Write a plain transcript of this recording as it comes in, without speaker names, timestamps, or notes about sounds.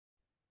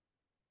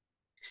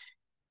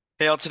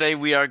Hey, all, today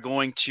we are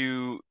going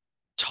to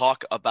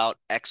talk about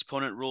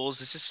exponent rules.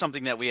 This is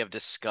something that we have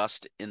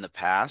discussed in the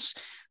past.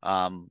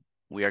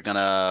 We are going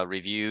to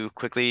review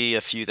quickly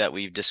a few that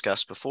we've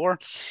discussed before,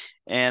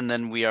 and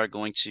then we are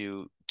going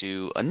to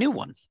do a new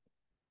one.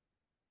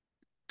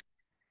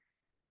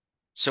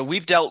 So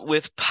we've dealt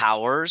with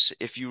powers.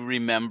 If you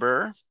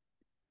remember,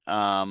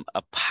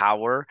 a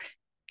power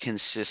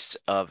consists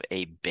of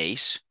a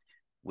base,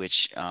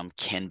 which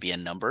can be a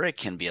number. It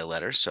can be a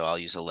letter. So I'll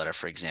use a letter,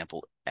 for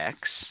example,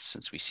 X,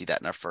 since we see that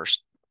in our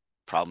first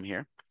problem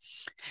here.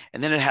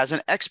 And then it has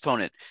an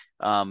exponent.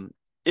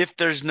 If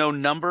there's no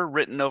number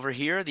written over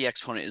here, the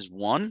exponent is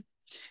 1.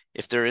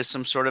 If there is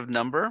some sort of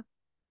number,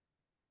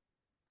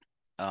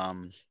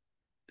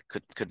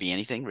 could be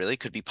anything, really. It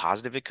could be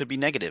positive. It could be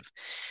negative.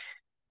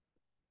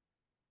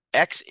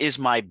 X is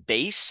my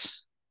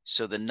base.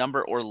 So the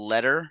number or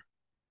letter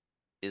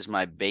is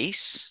my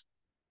base.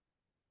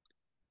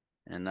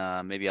 And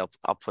maybe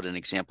I'll put an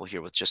example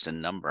here with just a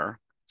number.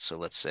 So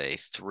let's say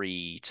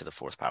 3 to the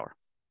 4th power.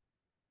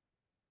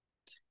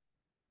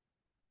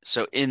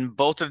 So in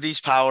both of these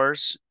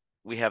powers,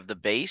 we have the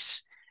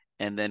base,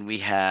 and then we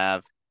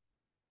have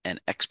an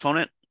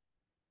exponent,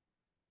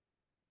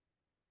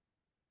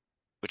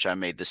 which I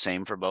made the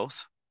same for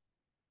both.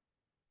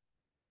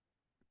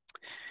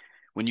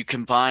 When you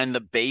combine the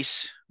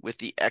base with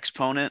the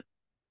exponent,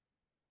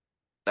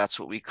 that's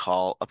what we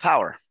call a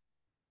power.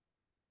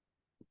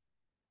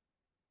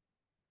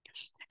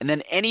 And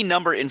then any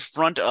number in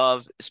front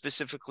of,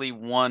 specifically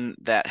one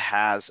that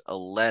has a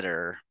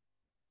letter,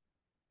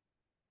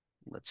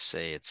 let's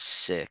say it's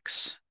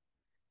 6,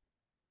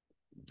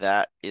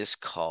 that is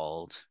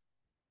called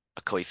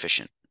a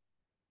coefficient.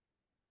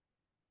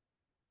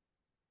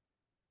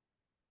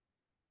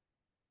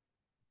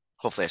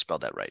 Hopefully I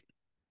spelled that right.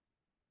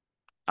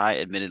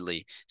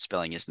 Admittedly,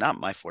 spelling is not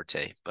my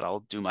forte, but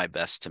I'll do my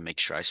best to make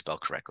sure I spell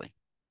correctly.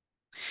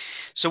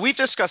 So we've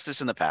discussed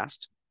this in the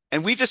past,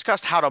 and we've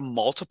discussed how to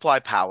multiply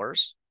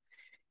powers.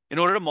 In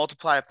order to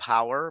multiply a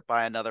power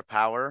by another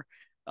power,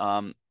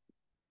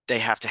 they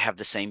have to have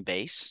the same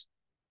base.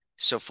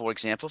 So for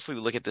example, if we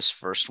look at this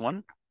first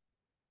one,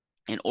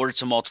 in order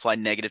to multiply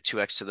negative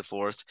 2x to the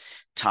 4th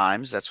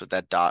times, that's what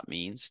that dot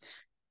means,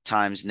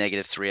 times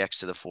negative 3x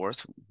to the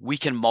 4th, we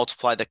can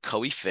multiply the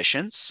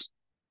coefficients.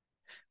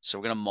 So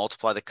we're going to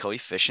multiply the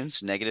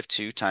coefficients, negative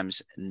 2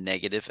 times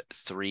negative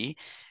 3.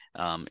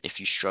 If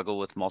you struggle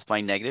with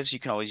multiplying negatives, you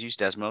can always use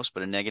Desmos,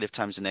 but a negative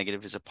times a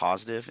negative is a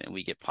positive, and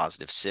we get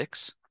positive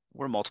 6.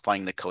 We're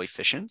multiplying the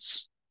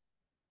coefficients.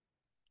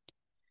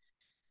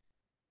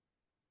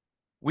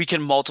 We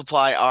can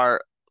multiply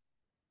our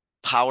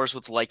powers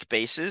with like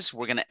bases.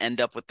 We're going to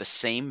end up with the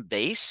same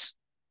base.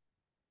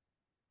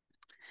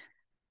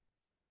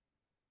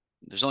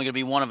 There's only going to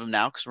be one of them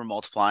now because we're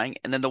multiplying.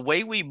 And then the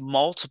way we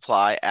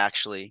multiply,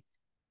 actually,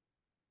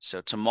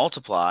 so to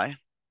multiply,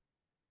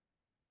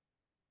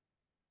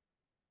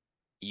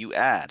 you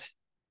add.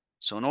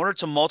 So in order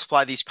to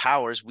multiply these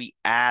powers, we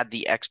add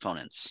the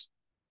exponents.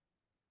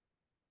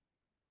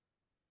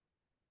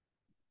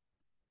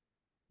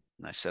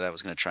 And I said I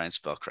was going to try and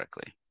spell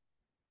correctly.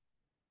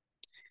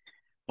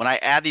 When I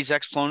add these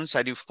exponents,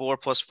 I do 4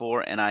 plus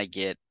 4, and I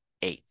get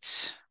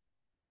 8.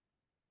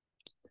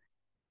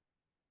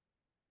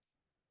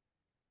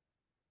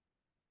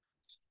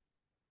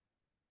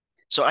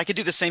 So I could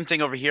do the same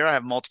thing over here. I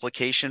have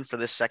multiplication for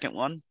this second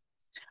one.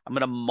 I'm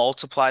going to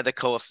multiply the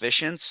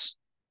coefficients.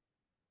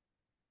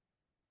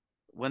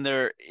 When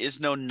there is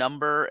no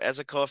number as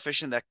a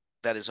coefficient,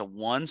 that is a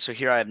 1. So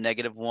here I have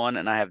negative 1,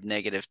 and I have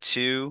negative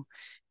 2,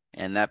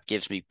 and that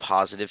gives me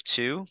positive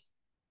 2.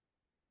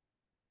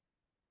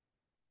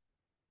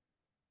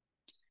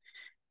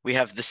 We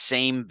have the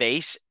same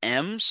base,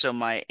 m, so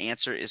my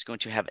answer is going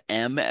to have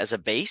m as a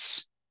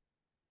base.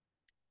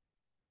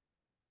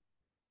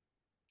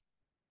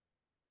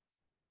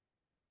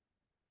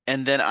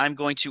 And then I'm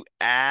going to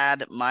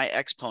add my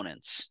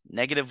exponents.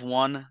 Negative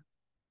 1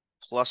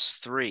 plus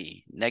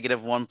 3.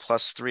 Negative 1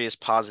 plus 3 is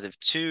positive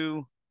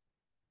 2.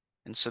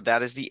 And so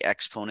that is the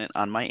exponent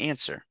on my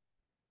answer.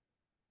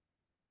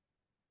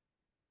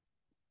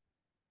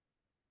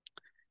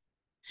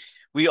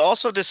 We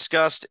also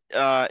discussed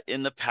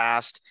in the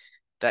past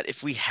that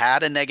if we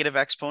had a negative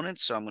exponent,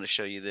 so I'm going to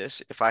show you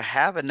this. If I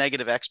have a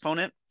negative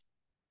exponent,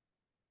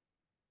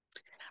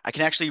 I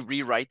can actually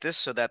rewrite this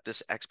so that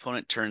this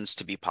exponent turns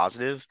to be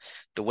positive.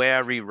 The way I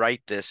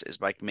rewrite this is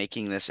by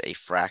making this a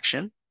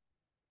fraction.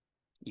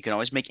 You can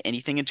always make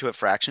anything into a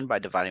fraction by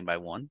dividing by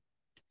 1.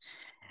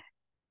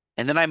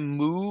 And then I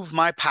move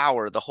my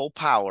power, the whole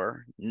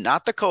power,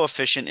 not the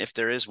coefficient if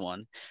there is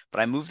one, but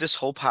I move this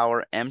whole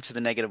power, m to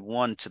the negative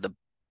 1, to the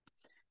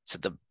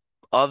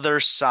other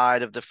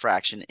side of the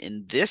fraction.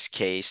 In this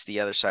case, the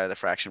other side of the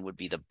fraction would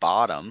be the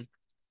bottom.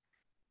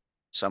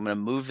 So I'm going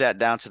to move that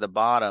down to the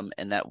bottom,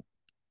 and that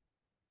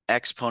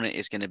exponent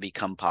is going to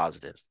become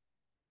positive.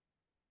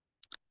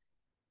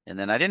 And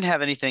then I didn't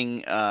have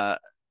anything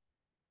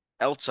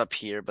else up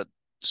here, but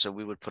so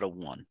we would put a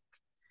 1.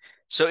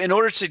 So in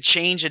order to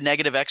change a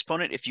negative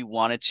exponent, if you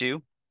wanted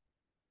to,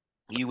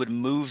 you would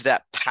move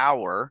that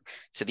power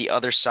to the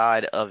other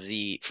side of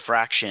the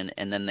fraction,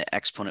 and then the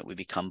exponent would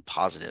become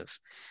positive.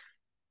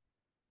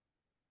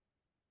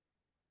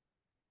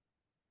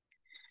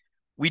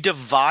 We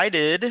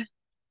divided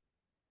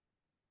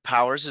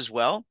powers as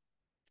well.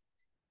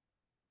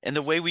 And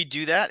the way we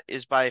do that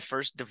is by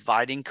first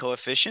dividing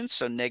coefficients.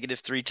 So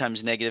 -3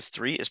 times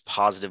 -3 is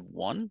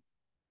 +1.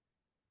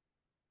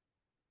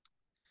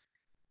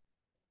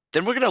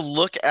 Then we're going to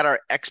look at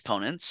our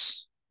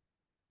exponents,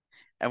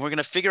 and we're going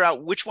to figure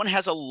out which one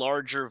has a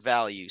larger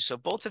value. So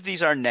both of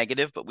these are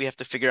negative, but we have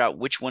to figure out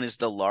which one is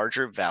the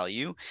larger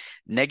value.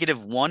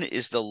 -1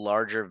 is the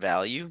larger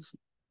value,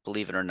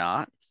 believe it or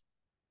not.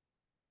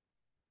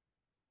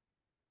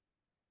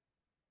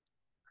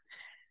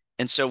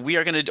 And so we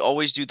are going to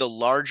always do the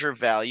larger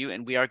value,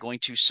 and we are going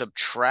to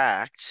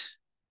subtract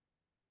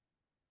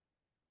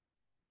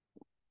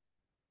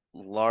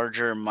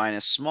larger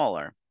minus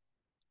smaller.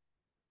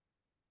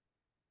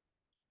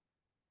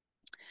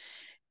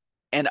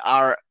 And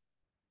our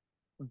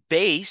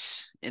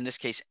base, in this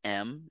case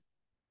m,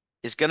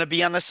 is going to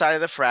be on the side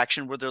of the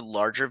fraction where the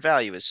larger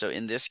value is. So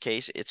in this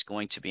case, it's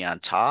going to be on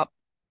top.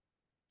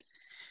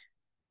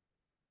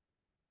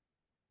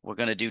 We're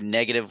going to do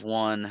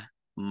 -1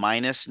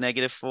 minus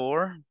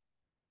 -4.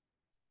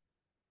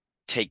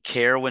 Take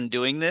care when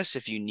doing this.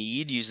 If you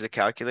need, use the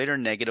calculator.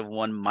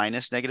 -1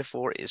 minus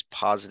 -4 is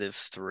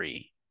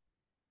 +3.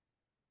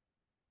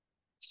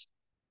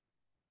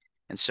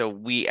 And so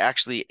we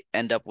actually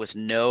end up with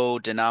no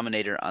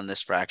denominator on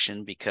this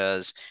fraction,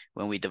 because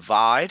when we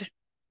divide,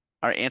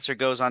 our answer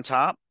goes on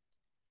top.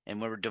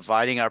 And when we're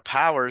dividing our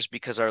powers,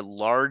 because our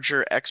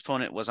larger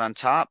exponent was on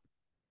top,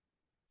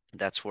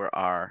 that's where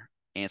our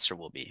answer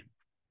will be.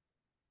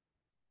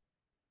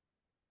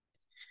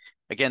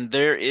 Again,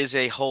 there is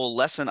a whole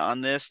lesson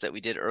on this that we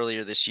did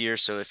earlier this year.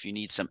 So if you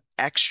need some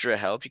extra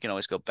help, you can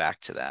always go back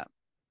to that.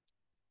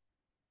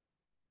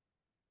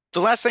 The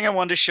last thing I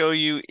wanted to show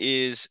you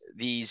is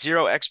the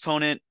zero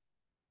exponent.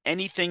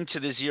 Anything to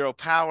the 0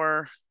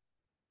 power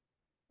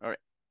or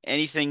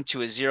anything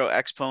to a 0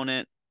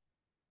 exponent,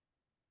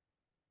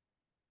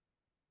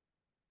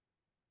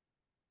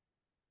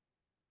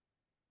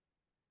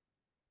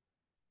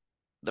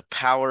 the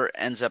power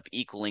ends up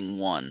equaling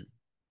 1.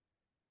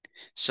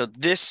 So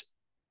this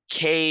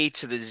k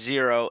to the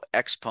 0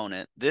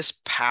 exponent, this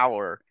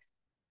power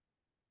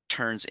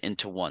turns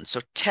into 1.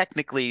 So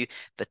technically,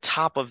 the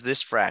top of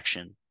this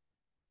fraction,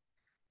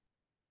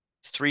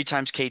 3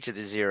 times k to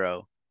the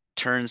 0,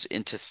 turns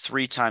into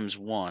 3 times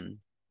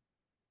 1,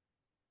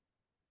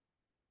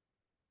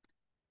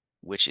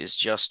 which is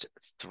just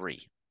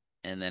 3.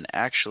 And then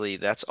actually,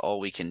 that's all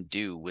we can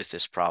do with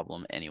this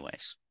problem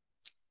anyways.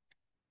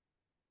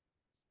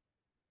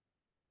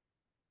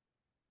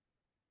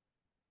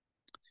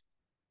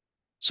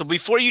 So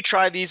before you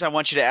try these, I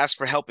want you to ask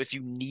for help if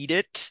you need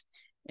it.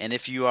 And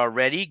if you are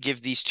ready,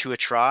 give these two a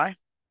try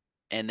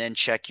and then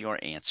check your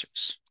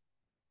answers.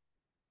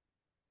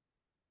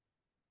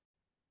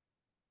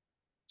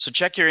 So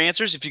check your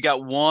answers. If you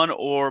got one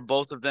or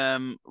both of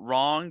them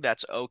wrong,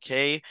 that's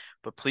okay.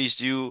 But please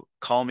do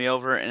call me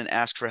over and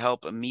ask for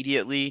help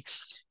immediately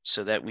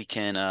so that we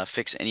can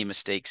fix any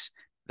mistakes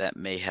that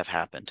may have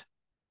happened.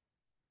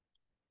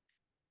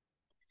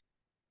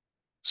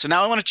 So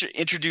now I want to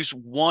introduce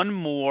one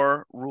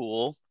more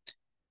rule.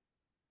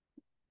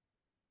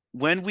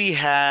 When we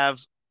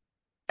have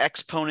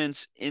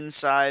exponents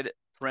inside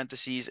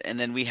parentheses and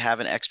then we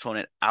have an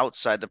exponent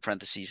outside the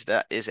parentheses,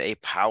 that is a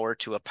power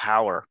to a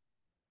power.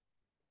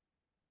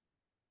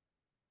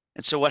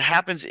 And so what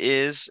happens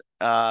is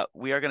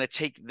we are going to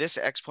take this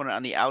exponent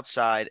on the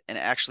outside and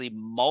actually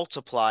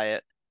multiply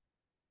it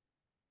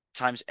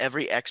times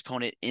every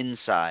exponent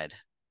inside.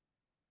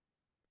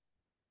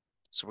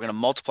 So we're going to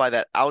multiply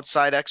that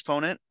outside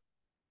exponent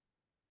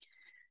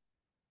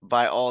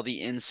by all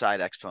the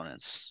inside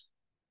exponents.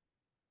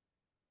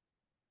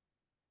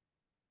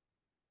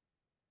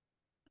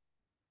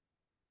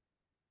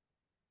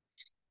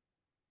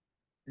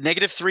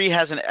 -3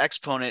 has an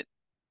exponent.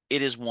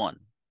 It is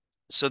 1.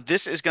 So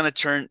this is going to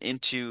turn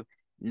into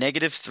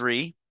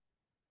 -3.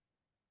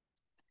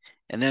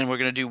 And then we're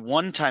going to do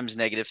 1 times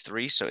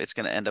 -3. So it's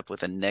going to end up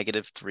with a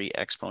 -3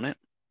 exponent.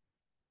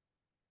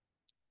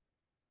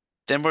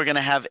 Then we're going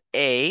to have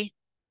a.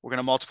 We're going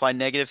to multiply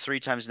 -3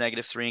 times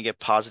 -3 and get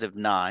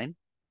 +9.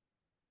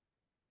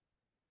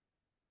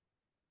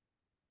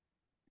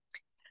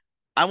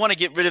 I want to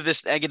get rid of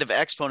this negative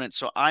exponent,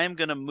 so I am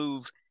going to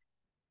move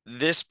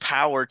this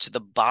power to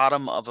the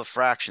bottom of a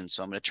fraction.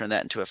 So I'm going to turn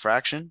that into a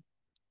fraction.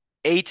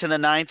 A to the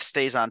 9th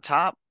stays on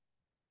top.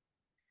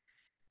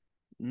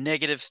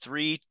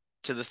 -3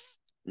 to the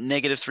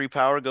 -3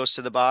 power goes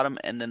to the bottom,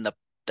 and then the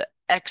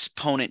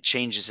exponent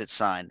changes its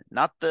sign.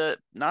 Not the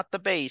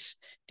base,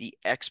 the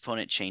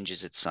exponent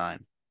changes its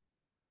sign.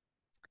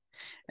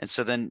 And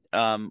so then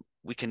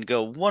we can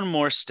go one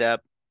more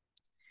step,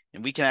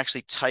 and we can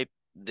actually type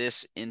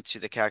this into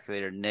the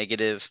calculator,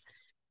 -3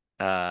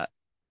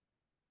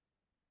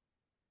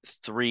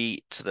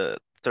 to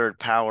the 3rd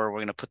power. We're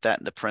going to put that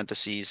into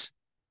parentheses.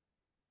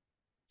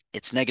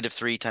 It's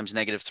 -3 times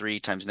 -3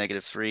 times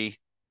 -3,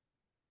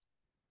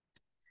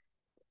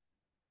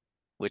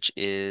 which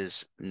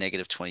is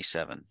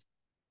 -27.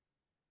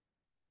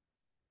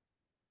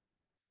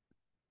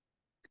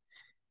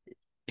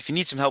 If you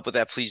need some help with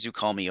that, please do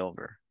call me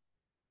over.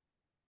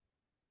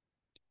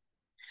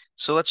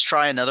 So let's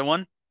try another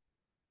one.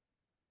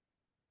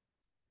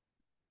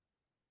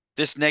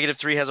 This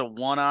 -3 has a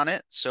 1 on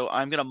it, so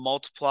I'm going to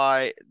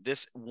multiply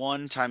this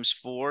 1 times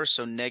 4,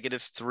 so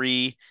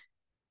 -3,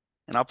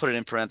 and I'll put it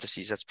in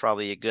parentheses. That's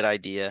probably a good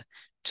idea,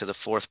 to the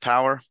 4th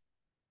power.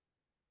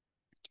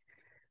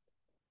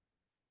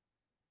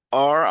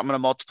 I'm going to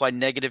multiply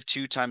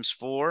 -2 times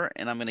 4,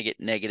 and I'm going to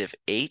get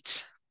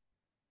 -8.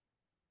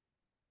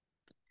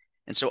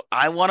 And so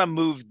I want to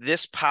move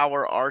this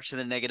power r to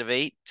the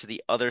 -8 to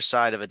the other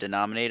side of a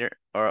denominator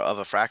or of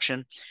a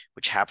fraction,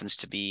 which happens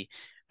to be,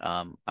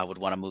 I would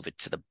want to move it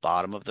to the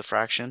bottom of the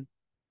fraction.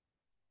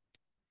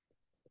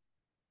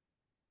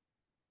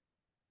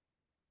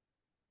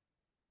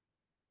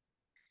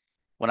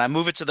 When I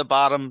move it to the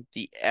bottom,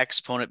 the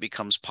exponent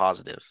becomes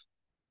positive.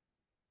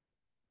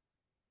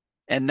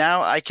 And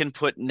now I can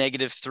put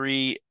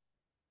 -3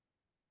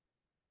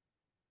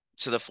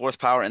 to the 4th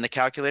power in the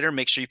calculator.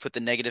 Make sure you put the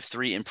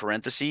 -3 in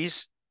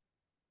parentheses.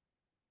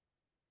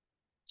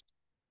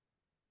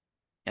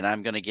 And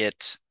I'm going to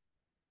get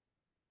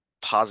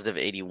positive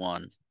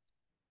 81.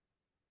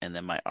 And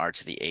then my r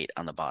to the 8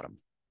 on the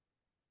bottom.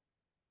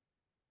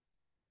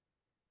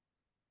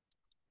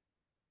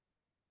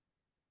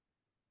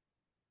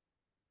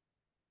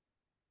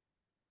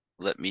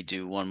 Let me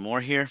do one more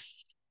here.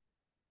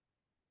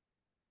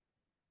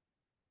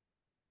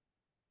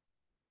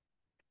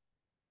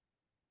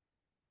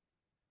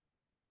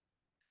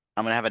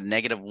 I'm going to have a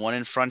 -1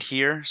 in front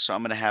here. So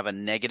I'm going to have a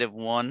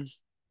 -1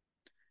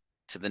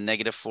 to the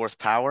 -4th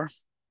power.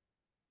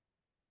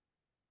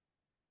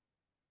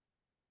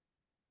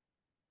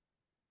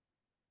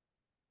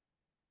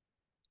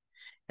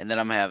 And then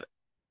I'm going to have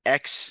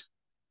x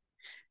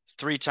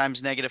 3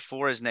 times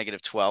 -4 is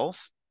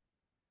 -12.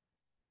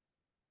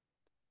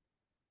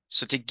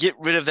 So to get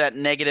rid of that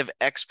negative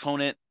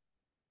exponent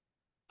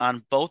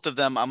on both of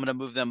them, I'm going to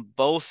move them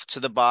both to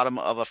the bottom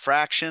of a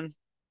fraction.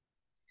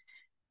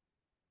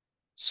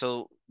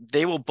 So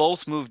they will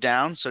both move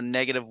down. So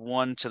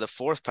 -1 to the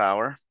 4th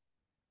power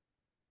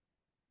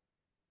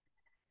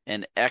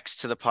and x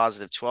to the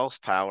positive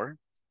 12th power.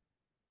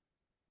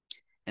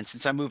 And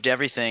since I moved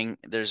everything,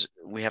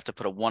 we have to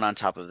put a 1 on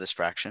top of this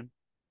fraction.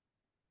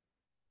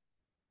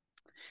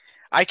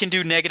 I can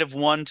do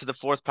 -1 to the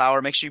 4th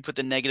power. Make sure you put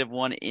the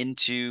 -1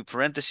 into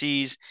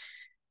parentheses.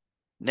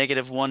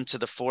 -1 to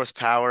the 4th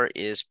power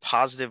is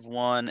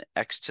 +1.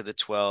 X to the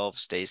 12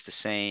 stays the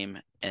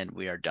same, and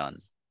we are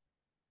done.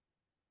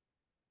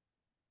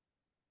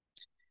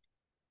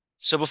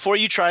 So before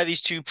you try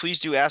these two, please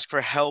do ask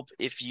for help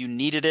if you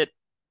needed it.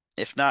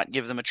 If not,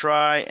 give them a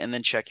try and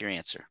then check your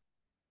answer.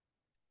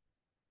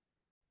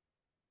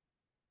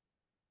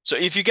 So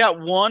if you got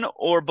one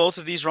or both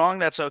of these wrong,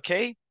 that's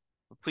okay.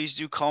 Please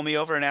do call me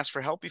over and ask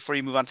for help before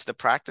you move on to the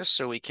practice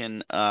so we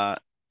can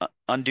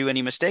undo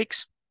any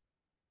mistakes.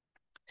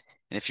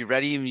 And if you're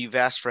ready and you've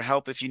asked for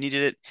help, if you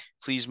needed it,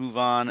 please move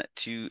on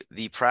to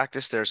the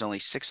practice. There's only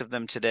 6 of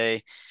them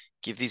today.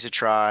 Give these a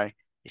try.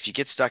 If you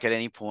get stuck at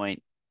any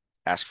point,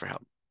 ask for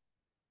help.